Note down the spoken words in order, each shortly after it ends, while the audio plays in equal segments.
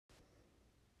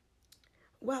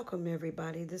Welcome,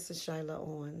 everybody. This is Shyla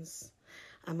Owens.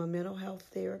 I'm a mental health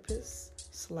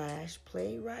therapist slash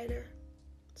playwriter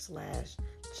slash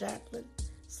chaplain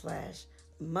slash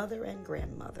mother and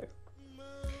grandmother.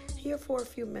 Here for a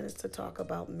few minutes to talk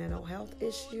about mental health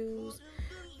issues.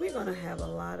 We're going to have a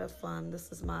lot of fun.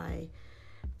 This is my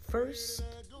first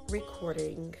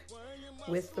recording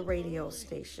with the radio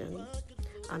station.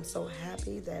 I'm so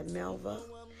happy that Melva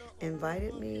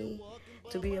invited me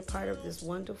to be a part of this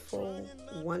wonderful,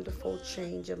 wonderful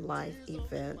change in life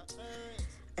event.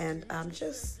 And I'm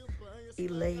just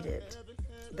elated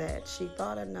that she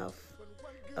thought enough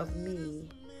of me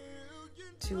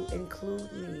to include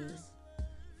me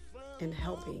in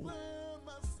helping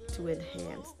to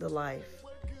enhance the life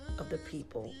of the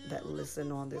people that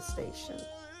listen on this station.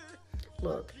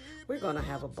 Look, we're going to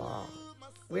have a ball.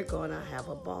 We're going to have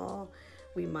a ball.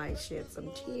 We might shed some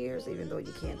tears, even though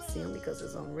you can't see them because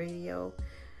it's on radio.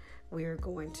 We're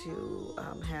going to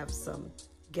have some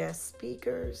guest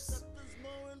speakers.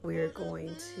 We're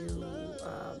going to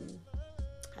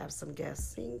have some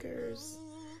guest singers.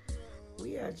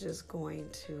 We are just going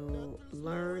to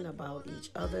learn about each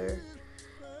other,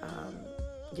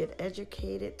 get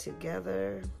educated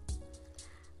together,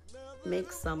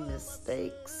 make some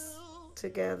mistakes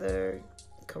together,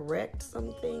 correct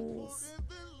some things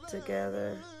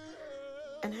together,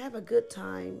 and have a good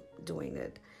time doing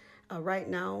it. Right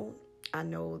now, I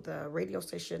know the radio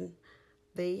station,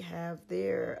 they have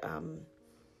their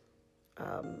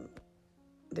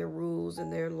rules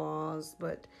and their laws,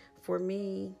 but for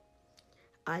me,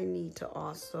 I need to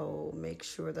also make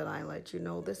sure that I let you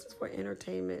know this is for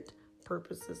entertainment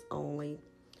purposes only.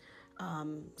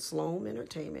 Sloan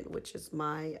Entertainment, which is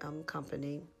my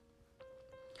company,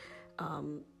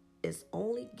 is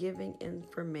only giving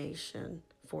information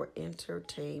for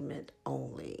entertainment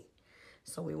only.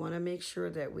 So we want to make sure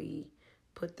that we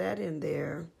put that in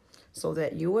there so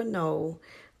that you will know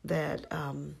that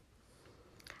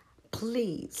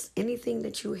please, anything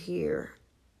that you hear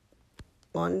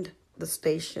on the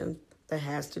station that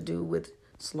has to do with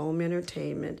Sloan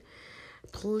Entertainment,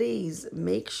 please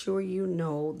make sure you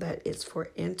know that it's for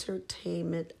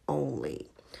entertainment only.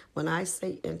 When I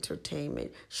say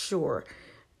entertainment, sure,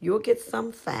 you'll get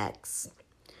some facts,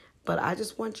 but I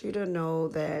just want you to know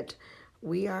that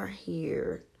we are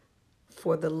here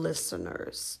for the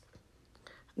listeners.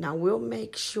 Now, we'll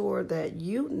make sure that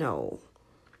you know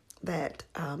that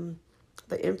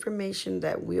the information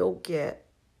that we'll get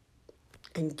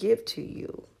and give to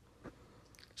you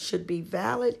should be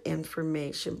valid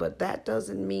information, but that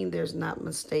doesn't mean there's not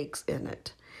mistakes in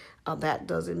it. That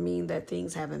doesn't mean that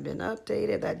things haven't been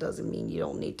updated. That doesn't mean you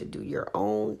don't need to do your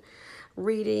own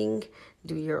reading,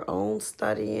 do your own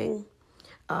studying.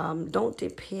 Don't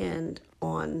depend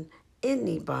on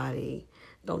anybody.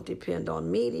 Don't depend on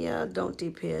media. Don't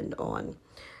depend on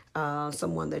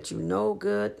someone that you know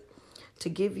good to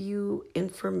give you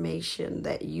information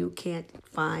that you can't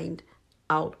find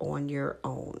out on your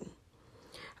own.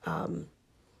 I'm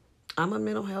a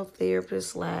mental health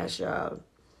therapist slash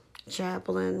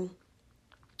chaplain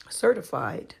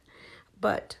certified,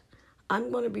 but I'm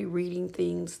going to be reading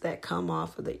things that come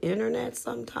off of the internet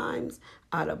sometimes,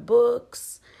 out of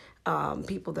books,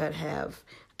 people that have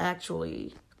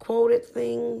actually quoted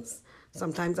things,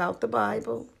 sometimes out the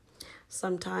Bible.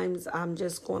 Sometimes I'm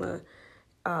just going to,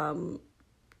 go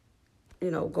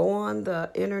on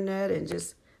the internet and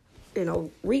just,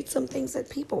 read some things that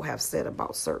people have said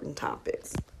about certain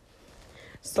topics.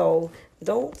 So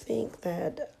don't think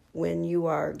that when you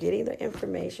are getting the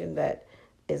information that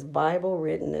is Bible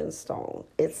written in stone.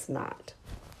 It's not.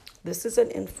 This is an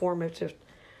informative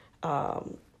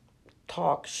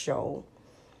talk show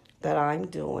that I'm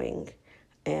doing,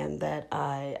 and that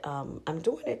I'm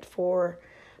doing it for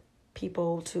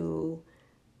people to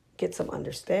get some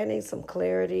understanding, some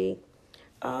clarity,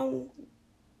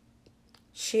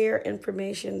 share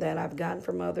information that I've gotten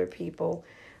from other people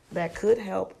that could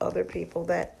help other people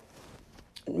that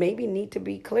maybe need to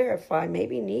be clarified,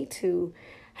 maybe need to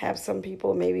have some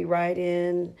people maybe write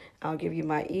in. I'll give you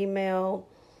my email,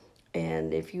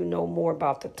 and if you know more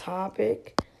about the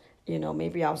topic,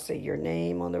 maybe I'll say your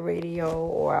name on the radio,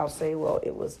 or I'll say, well,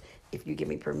 it was, if you give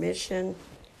me permission,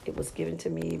 it was given to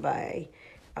me by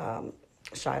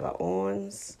Shyla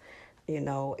Owens,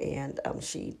 and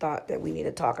she thought that we need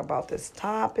to talk about this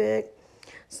topic.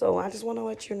 So I just want to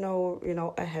let you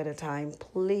know, ahead of time,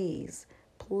 please,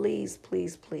 please,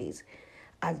 please, please.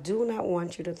 I do not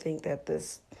want you to think that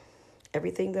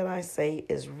everything that I say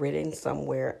is written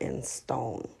somewhere in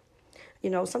stone.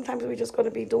 Sometimes we're just going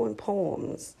to be doing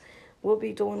poems. We'll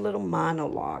be doing little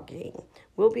monologuing.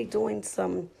 We'll be doing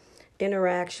some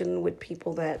interaction with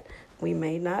people that we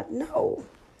may not know.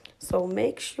 So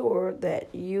make sure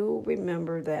that you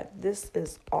remember that this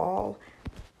is all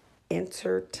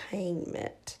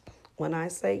entertainment. When I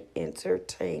say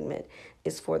entertainment,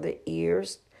 it's for the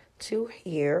ears to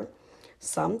hear.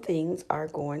 Some things are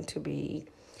going to be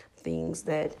things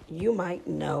that you might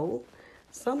know.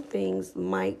 Some things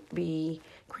might be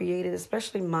created,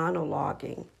 especially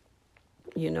monologuing,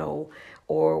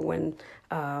 or when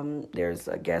there's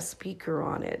a guest speaker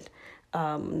on it.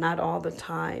 Not all the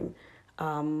time.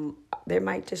 There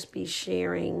might just be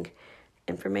sharing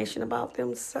information about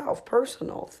themselves,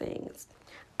 personal things.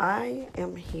 I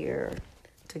am here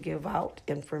to give out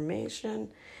information,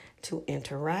 to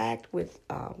interact with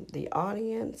the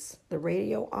audience, the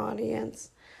radio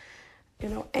audience,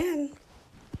 and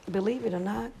believe it or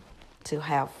not, to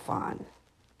have fun.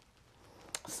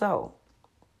 So,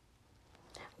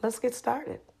 let's get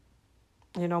started.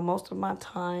 Most of my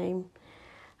time,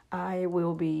 I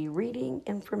will be reading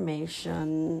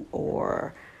information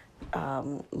or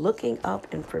looking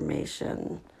up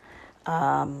information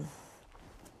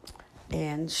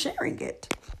and sharing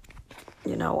it,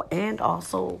 and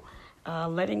also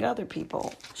letting other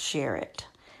people share it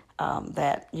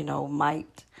that,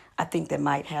 I think they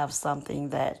might have something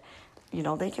that,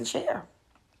 they can share.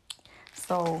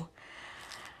 So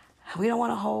we don't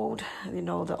want to hold,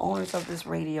 the owners of this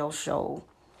radio show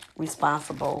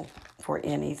responsible for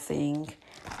anything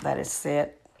that is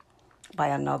said by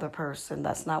another person.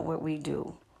 That's not what we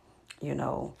do.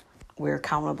 We're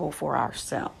accountable for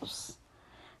ourselves.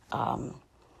 The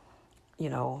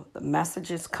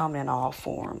messages come in all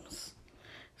forms.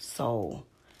 So,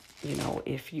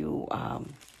 if you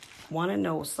want to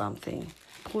know something,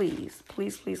 please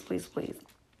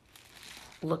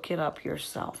look it up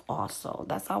yourself also.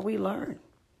 That's how we learn.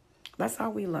 So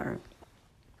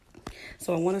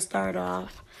I want to start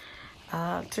off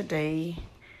today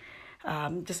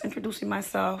just introducing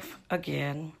myself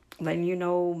again, letting you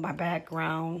know my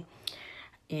background,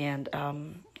 and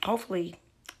hopefully,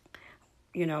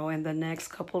 in the next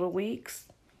couple of weeks,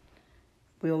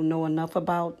 you'll know enough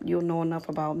about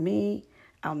me.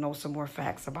 I'll know some more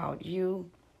facts about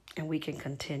you, and we can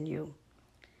continue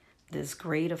this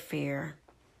great affair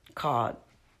called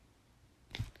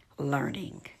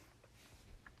learning.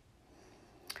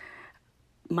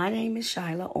 My name is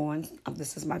Shyla Owens.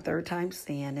 This is my third time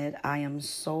saying it. I am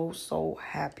so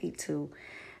happy to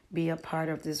be a part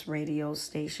of this radio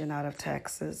station out of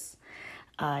Texas.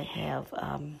 I have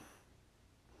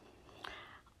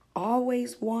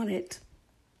always wanted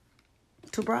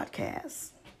to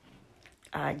broadcast.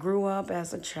 I grew up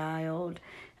as a child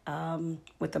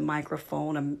with a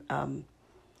microphone,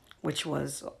 which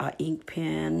was an ink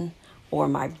pen or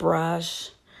my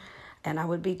brush, and I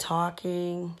would be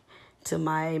talking to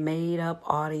my made-up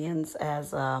audience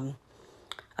as a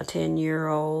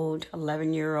 10-year-old,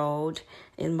 11-year-old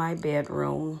in my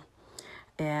bedroom,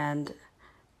 and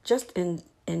just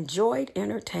enjoyed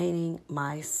entertaining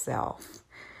myself.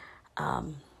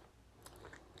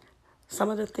 Some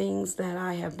of the things that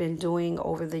I have been doing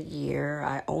over the year,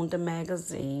 I owned a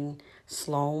magazine,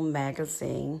 Sloan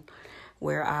Magazine,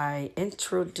 where I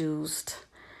introduced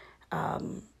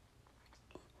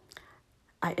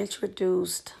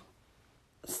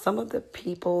some of the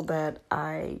people that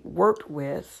I worked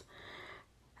with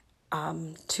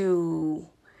to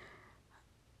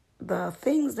the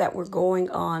things that were going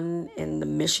on in the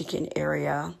Michigan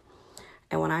area.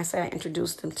 And when I say I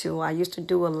introduced them to, I used to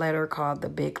do a letter called The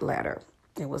Big Letter.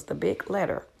 It was The Big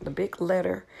Letter. The Big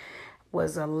Letter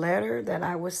was a letter that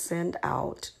I would send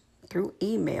out through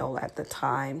email at the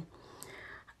time.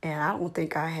 And I don't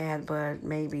think I had but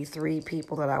maybe 3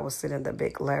 people that I was sending the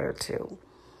big letter to.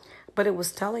 But it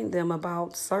was telling them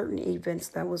about certain events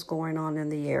that was going on in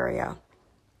the area,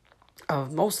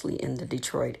 mostly in the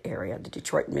Detroit area, the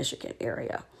Detroit, Michigan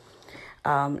area.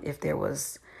 If there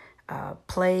was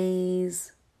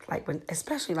plays,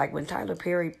 especially when Tyler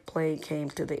Perry play came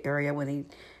to the area when he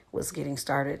was getting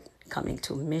started coming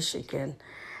to Michigan,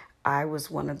 I was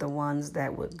one of the ones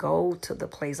that would go to the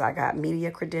plays. I got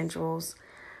media credentials,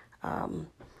 and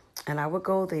I would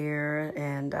go there,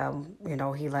 and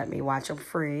he let me watch them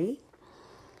free.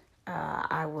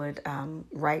 I would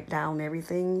write down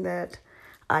everything that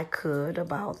I could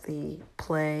about the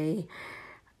play,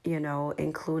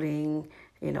 including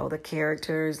the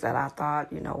characters that I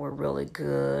thought, were really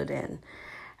good, and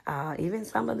even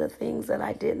some of the things that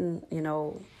I didn't,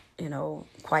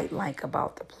 quite like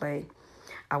about the play.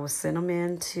 I would send them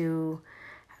in to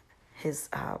his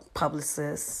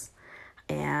publicist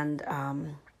and,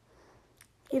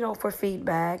 for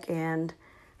feedback, and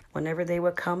Whenever they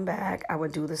would come back, I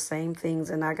would do the same things,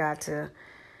 and I got to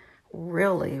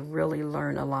really, really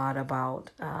learn a lot about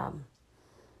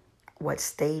what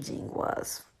staging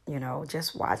was,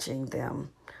 just watching them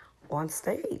on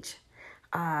stage.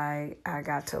 I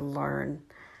got to learn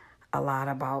a lot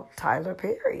about Tyler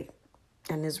Perry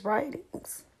and his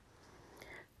writings,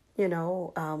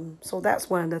 so that's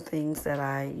one of the things that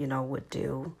I, would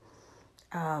do.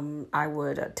 I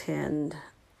would attend,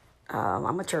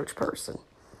 I'm a church person,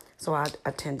 so I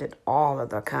attended all of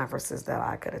the conferences that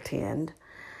I could attend.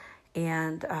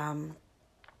 And,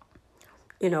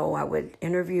 I would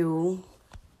interview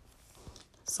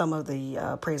some of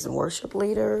the praise and worship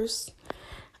leaders,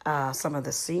 some of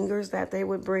the singers that they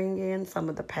would bring in, some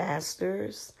of the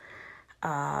pastors.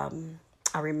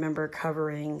 I remember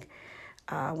covering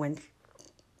when,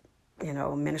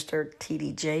 Minister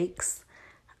T.D. Jakes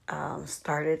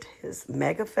started his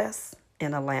MegaFest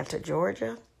in Atlanta,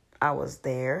 Georgia. I was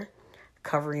there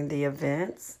covering the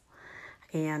events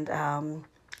and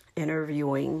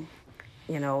interviewing,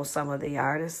 some of the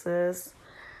artists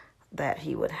that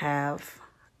he would have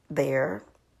there.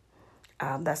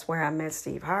 That's where I met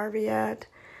Steve Harvey at.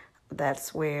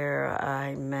 That's where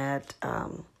I met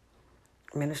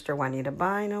Minister Juanita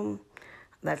Bynum.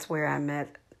 That's where I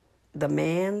met the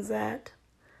Mans at.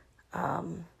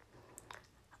 Oh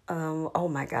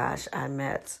my gosh, I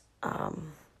met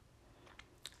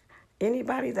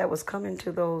anybody that was coming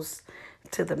to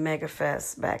the Mega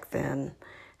Fest back then,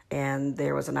 and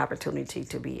there was an opportunity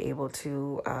to be able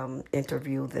to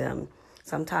interview them.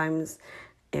 Sometimes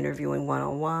interviewing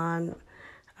one-on-one.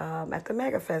 At the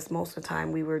Mega Fest, most of the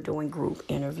time we were doing group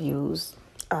interviews,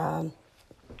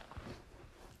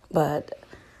 but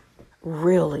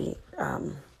really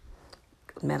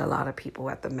met a lot of people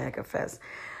at the Mega Fest.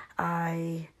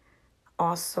 I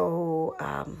also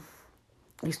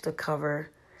used to cover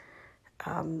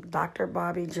Dr.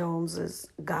 Bobby Jones's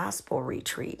gospel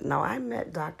retreat. Now, I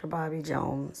met Dr. Bobby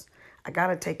Jones. I got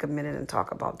to take a minute and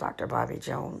talk about Dr. Bobby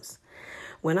Jones.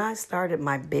 When I started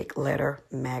my Big Letter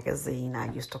magazine,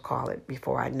 I used to call it,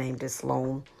 before I named it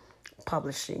Sloan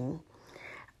Publishing,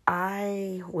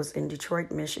 I was in Detroit,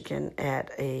 Michigan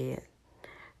at an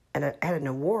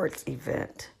awards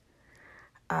event.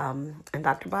 And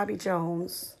Dr. Bobby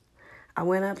Jones, I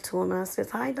went up to him and I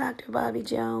said, "Hi, Dr. Bobby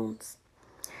Jones.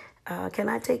 Can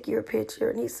I take your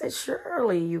picture?" And he said,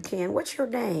 "Surely you can. What's your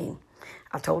name?"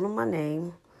 I told him my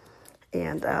name.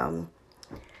 And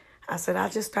I said, "I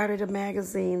just started a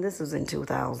magazine." This was in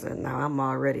 2000. Now, I'm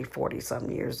already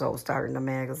 40-something years old, starting a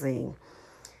magazine.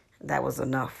 That was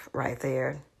enough right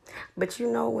there. But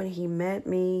when he met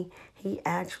me, he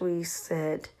actually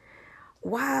said,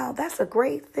 "Wow, that's a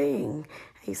great thing."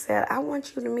 He said, "I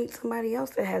want you to meet somebody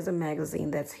else that has a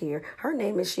magazine that's here. Her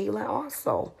name is Sheila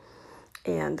also."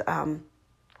 And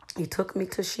he took me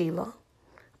to Sheila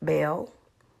Bell,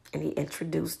 and he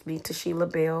introduced me to Sheila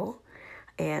Bell.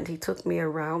 And he took me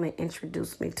around and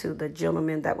introduced me to the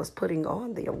gentleman that was putting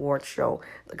on the award show,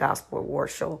 the gospel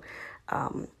award show,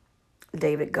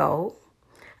 David Gold.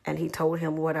 And he told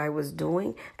him what I was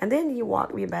doing. And then he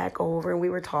walked me back over and we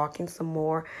were talking some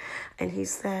more. And he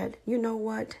said, "You know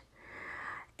what?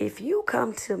 If you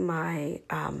come to my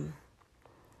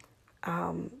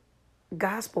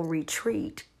gospel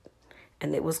retreat,"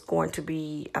 and it was going to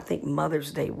be, I think,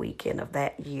 Mother's Day weekend of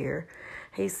that year,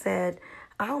 he said,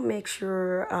 "I'll make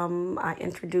sure I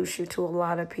introduce you to a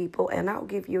lot of people, and I'll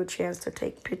give you a chance to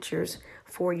take pictures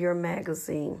for your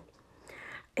magazine."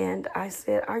 And I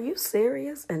said, "Are you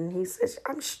serious?" And he said,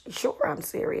 "I'm sure I'm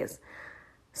serious."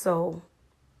 So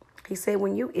he said,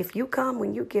 when you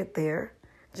get there,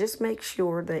 just make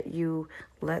sure that you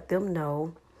let them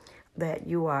know that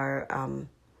you are,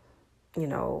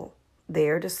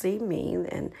 there to see me,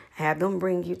 and have them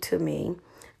bring you to me.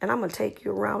 And I'm going to take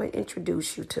you around and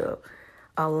introduce you to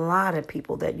a lot of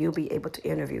people that you'll be able to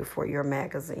interview for your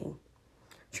magazine.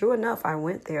 True enough, I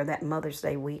went there that Mother's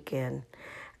Day weekend,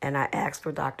 and I asked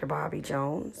for Dr. Bobby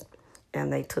Jones,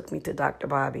 and they took me to Dr.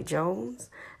 Bobby Jones.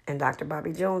 And Dr.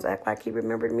 Bobby Jones acted like he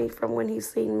remembered me from when he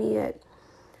seen me at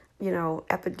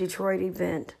the Detroit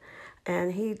event.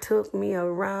 And he took me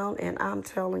around, and I'm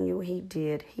telling you, he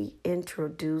did. He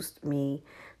introduced me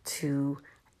to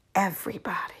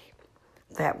everybody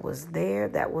that was there,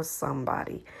 that was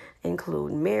somebody,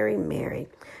 including Mary,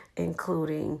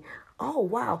 including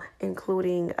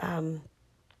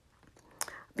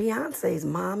Beyonce's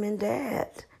mom and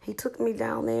dad. He took me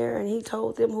down there and he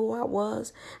told them who I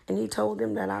was, and he told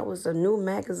them that I was a new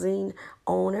magazine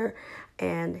owner,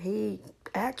 and he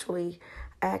actually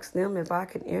asked them if I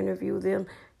could interview them.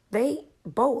 They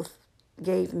both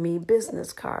gave me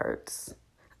business cards.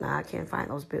 Now, I can't find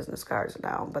those business cards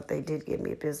now, but they did give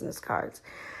me business cards.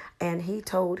 And he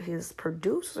told his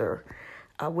producer,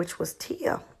 which was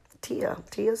Tia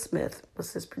Smith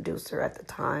was his producer at the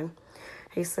time.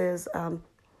 He says,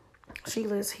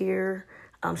 Sheila's here.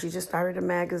 She just started a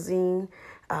magazine.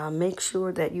 Make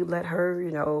sure that you let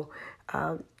her,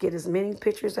 get as many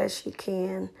pictures as she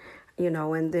can,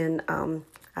 and then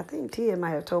I think Tia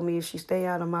might have told me if she stay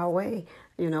out of my way,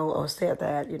 or said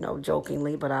that,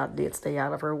 jokingly, but I did stay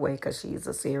out of her way because she's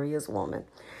a serious woman.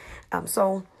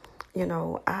 So,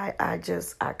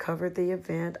 I covered the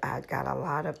event. I got a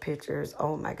lot of pictures.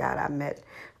 Oh my God, I met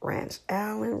Rance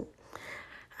Allen.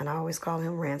 And I always call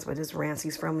him Rance, but it's Rance.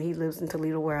 He lives in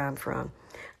Toledo where I'm from.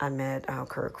 I met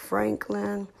Kirk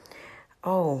Franklin.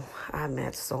 Oh, I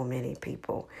met so many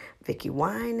people. Vicky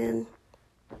Winan.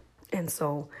 And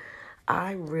so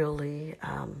I really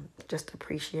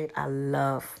I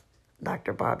love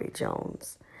Dr. Bobby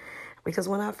Jones. Because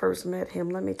when I first met him,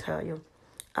 let me tell you,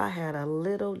 I had a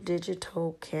little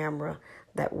digital camera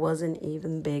that wasn't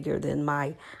even bigger than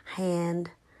my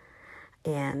hand,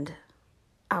 and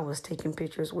I was taking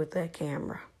pictures with that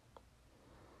camera.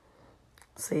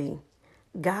 See,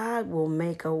 God will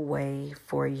make a way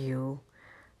for you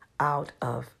out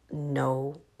of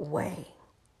no way.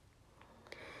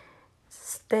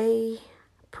 Stay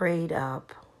prayed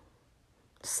up.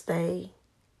 Stay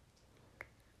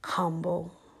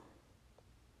humble.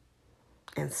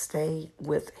 And stay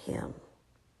with Him.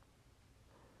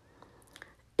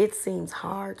 It seems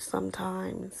hard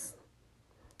sometimes.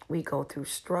 We go through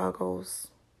struggles.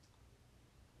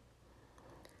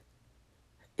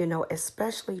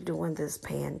 Especially during this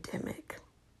pandemic.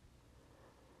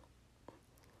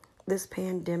 This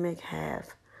pandemic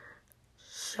have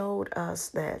showed us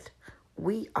that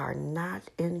we are not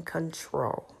in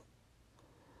control.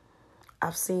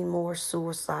 I've seen more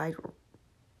suicide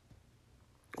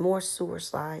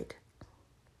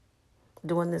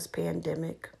during this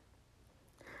pandemic.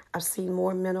 I've seen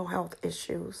more mental health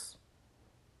issues,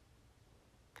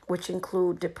 which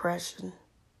include depression,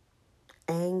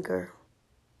 anger.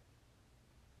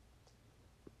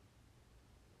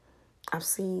 I've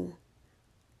seen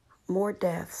more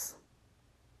deaths.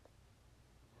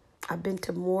 I've been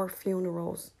to more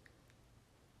funerals.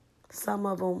 Some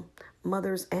of them,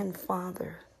 mothers and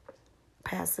fathers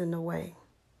passing away.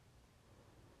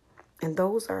 And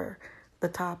those are the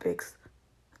topics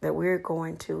that we're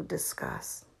going to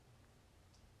discuss.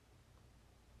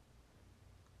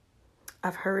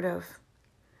 I've heard of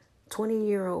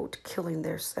 20-year-old killing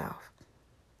themselves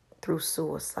through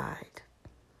suicide,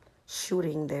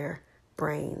 shooting their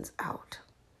brains out,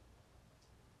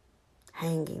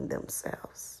 hanging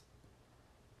themselves,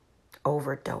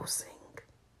 overdosing.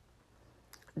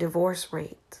 Divorce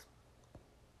rate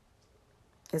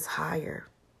is higher.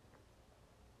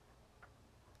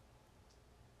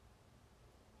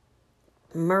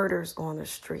 Murders on the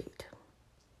street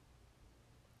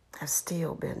have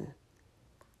still been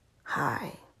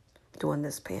high during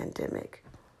this pandemic.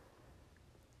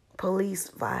 Police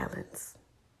violence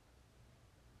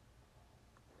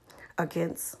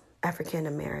against African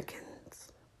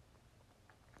Americans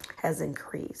has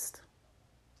increased.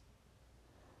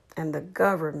 And the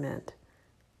government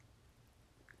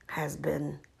has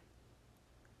been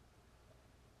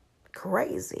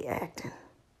crazy acting.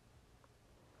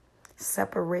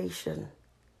 Separation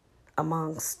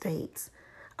among states,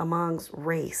 amongst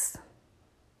race.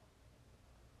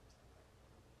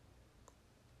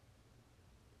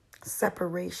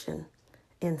 Separation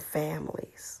in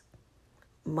families.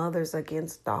 Mothers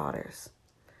against daughters.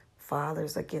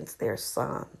 Fathers against their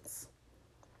sons.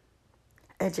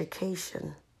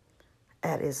 Education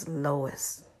at its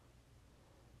lowest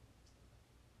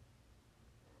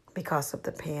because of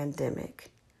the pandemic.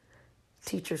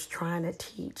 Teachers trying to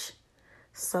teach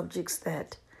subjects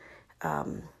that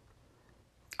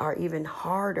are even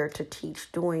harder to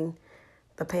teach during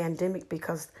the pandemic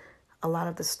because a lot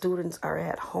of the students are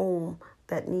at home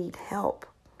that need help.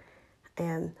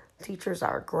 And teachers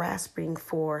are grasping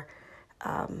for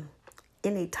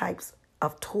any types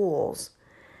of tools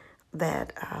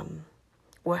that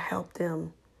will help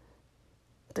them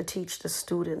to teach the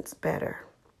students better.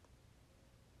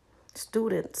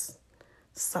 Students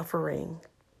suffering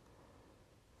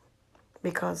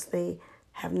because they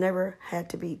have never had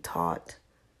to be taught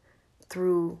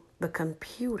through the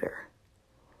computer.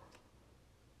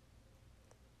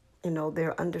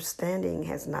 Their understanding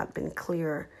has not been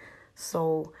clear,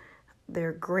 so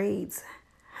their grades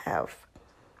have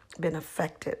been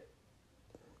affected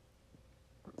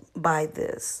by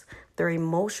this. Their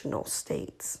emotional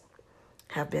states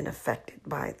have been affected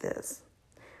by this.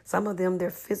 Some of them,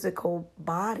 their physical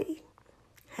body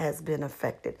has been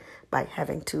affected by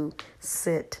having to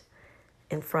sit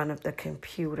in front of the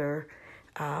computer.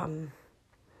 I've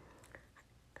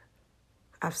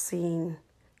seen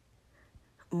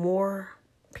more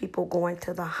people going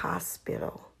to the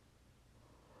hospital.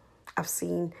 I've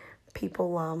seen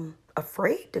people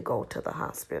afraid to go to the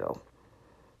hospital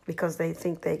because they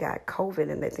think they got COVID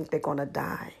and they think they're going to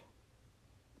die.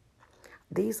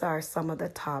 These are some of the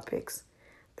topics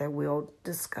that we'll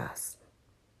discuss.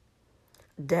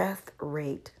 Death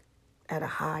rate at a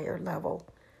higher level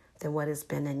than what it's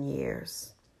been in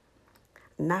years.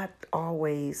 Not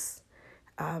always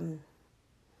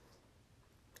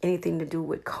anything to do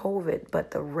with COVID,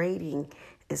 but the rating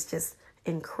is just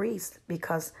increased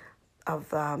because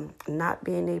of not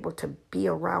being able to be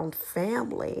around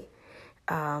family,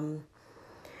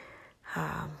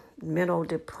 mental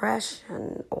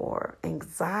depression or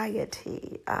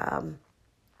anxiety,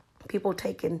 people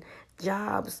taking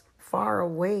jobs far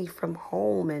away from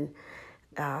home and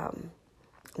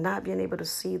not being able to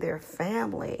see their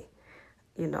family.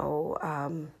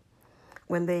 When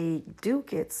they do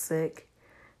get sick,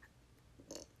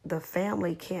 the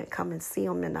family can't come and see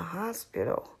them in the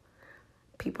hospital.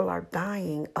 People are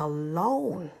dying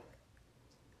alone,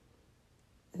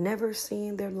 never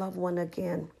seeing their loved one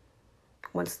again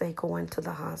once they go into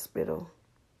the hospital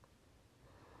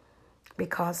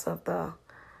because of the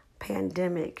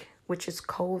pandemic, which is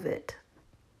COVID,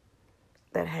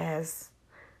 that has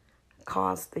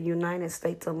caused the United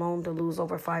States alone to lose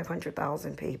over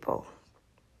 500,000 people.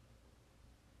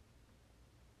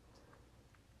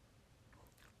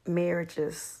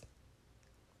 Marriages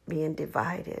being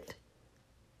divided,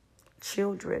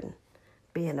 children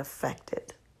being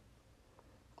affected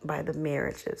by the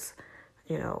marriages,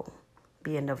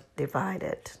 being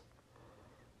divided.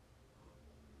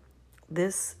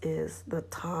 This is the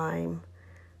time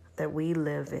that we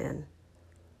live in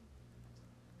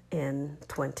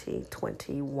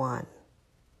 2021.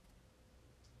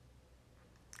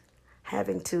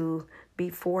 Having to be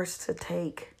forced to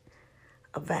take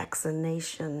a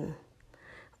vaccination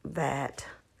that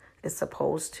is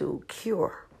supposed to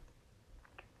cure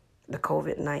the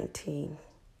COVID-19.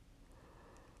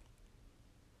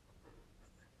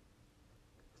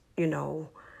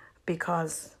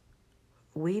 Because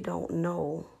we don't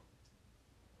know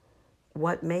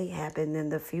what may happen in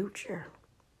the future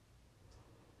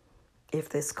if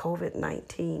this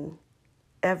COVID-19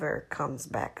 ever comes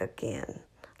back again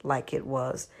like it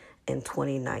was in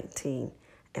 2019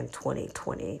 and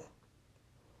 2020.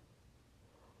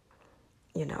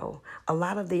 A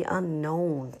lot of the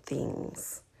unknown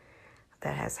things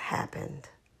that has happened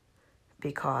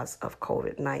because of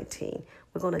COVID-19.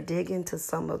 We're going to dig into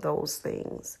some of those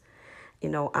things.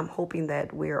 I'm hoping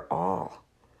that we're all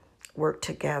work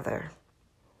together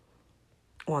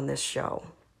on this show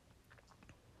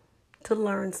to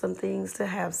learn some things, to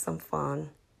have some fun.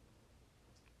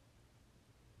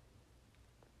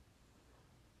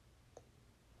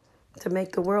 To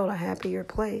make the world a happier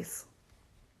place.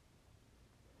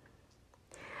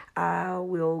 I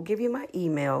will give you my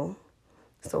email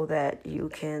so that you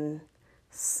can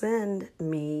send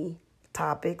me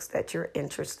topics that you're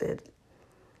interested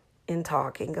in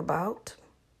talking about.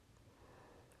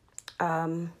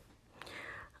 I'm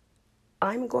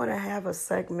going to have a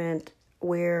segment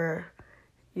where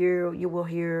you will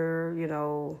hear,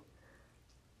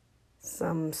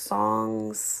 some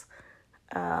songs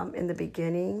in the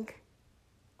beginning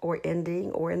or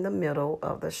ending or in the middle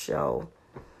of the show,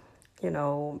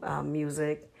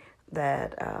 music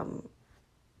that,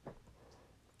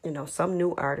 some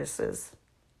new artists,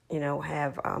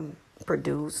 have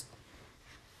produced.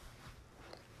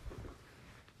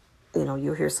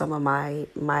 You'll hear some of my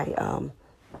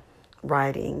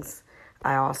writings.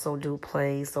 I also do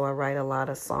plays, so I write a lot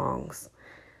of songs.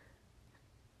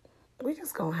 We're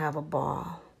just going to have a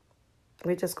ball.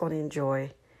 We're just going to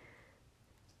enjoy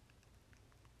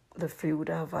the fruit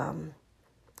of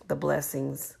the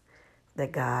blessings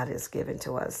that God has given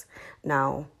to us.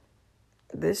 Now,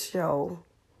 this show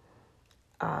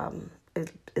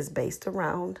is based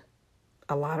around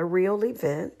a lot of real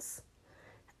events.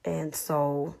 And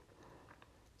so,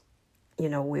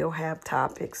 we'll have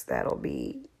topics that'll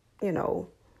be,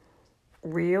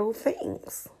 real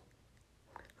things.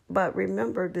 But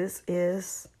remember, this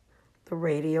is the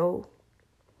radio,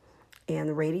 and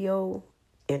the radio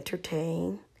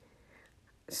entertain.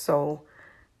 So,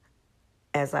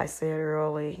 as I said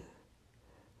earlier,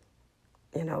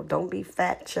 don't be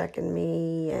fact checking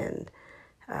me and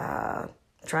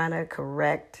trying to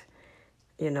correct,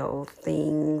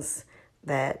 things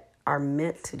that are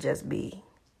meant to just be.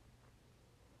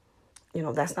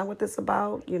 That's not what this is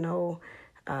about.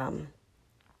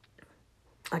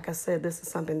 Like I said, this is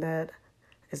something that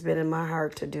has been in my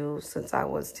heart to do since I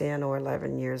was 10 or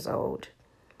 11 years old.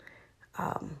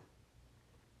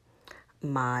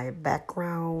 My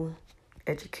background,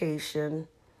 education,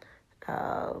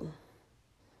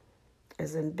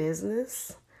 is in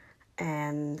business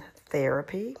and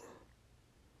therapy.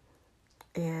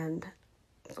 And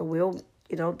so we'll,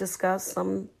 discuss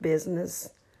some business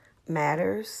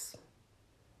matters.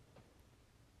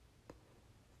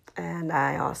 And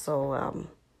I also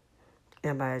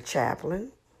am a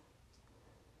chaplain.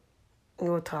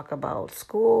 We'll talk about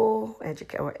school,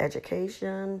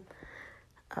 education.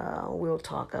 We'll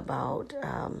talk about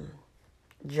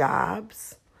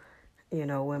jobs.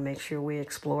 We'll make sure we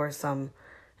explore some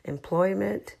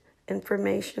employment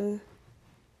information.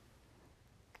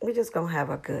 We're just going to have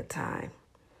a good time.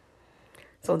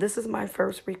 So this is my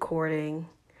first recording,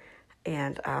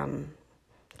 and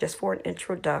just for an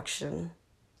introduction,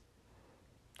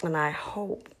 and I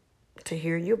hope to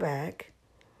hear you back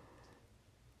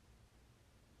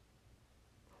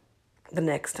the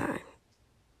next time.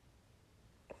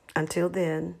 Until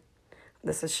then,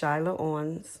 this is Shyla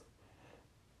Owens,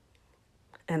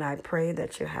 and I pray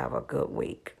that you have a good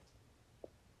week.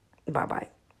 Bye-bye.